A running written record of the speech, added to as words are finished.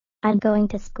I'm going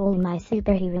to school in my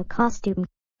superhero costume.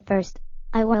 First,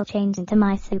 I will change into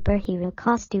my superhero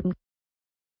costume.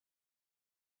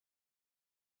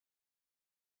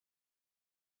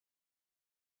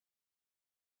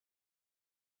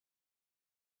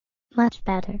 Much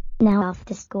better. Now off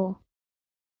to school.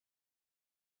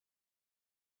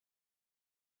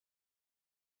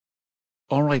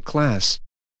 Alright class.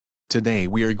 Today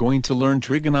we are going to learn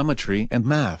trigonometry and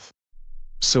math.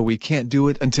 So we can't do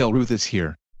it until Ruth is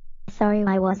here. Sorry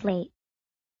I was late.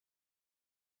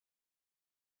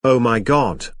 Oh my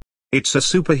god. It's a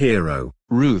superhero.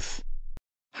 Ruth.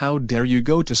 How dare you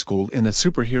go to school in a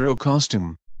superhero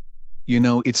costume? You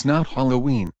know it's not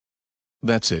Halloween.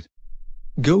 That's it.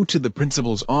 Go to the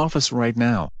principal's office right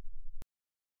now.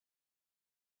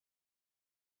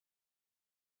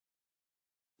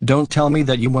 Don't tell me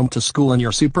that you went to school in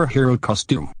your superhero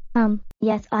costume.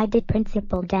 Yes I did,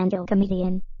 Principal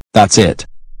DanielComedian. That's it.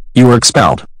 You were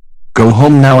expelled. Go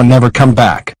home now and never come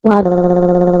back.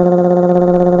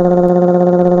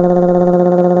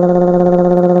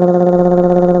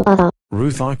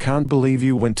 Ruth, I can't believe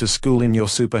you went to school in your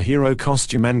superhero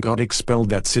costume and got expelled.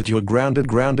 That's it, you're grounded.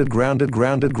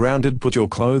 Put your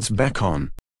clothes back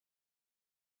on.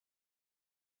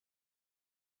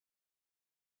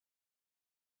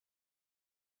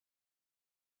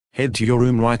 Head to your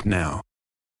room right now.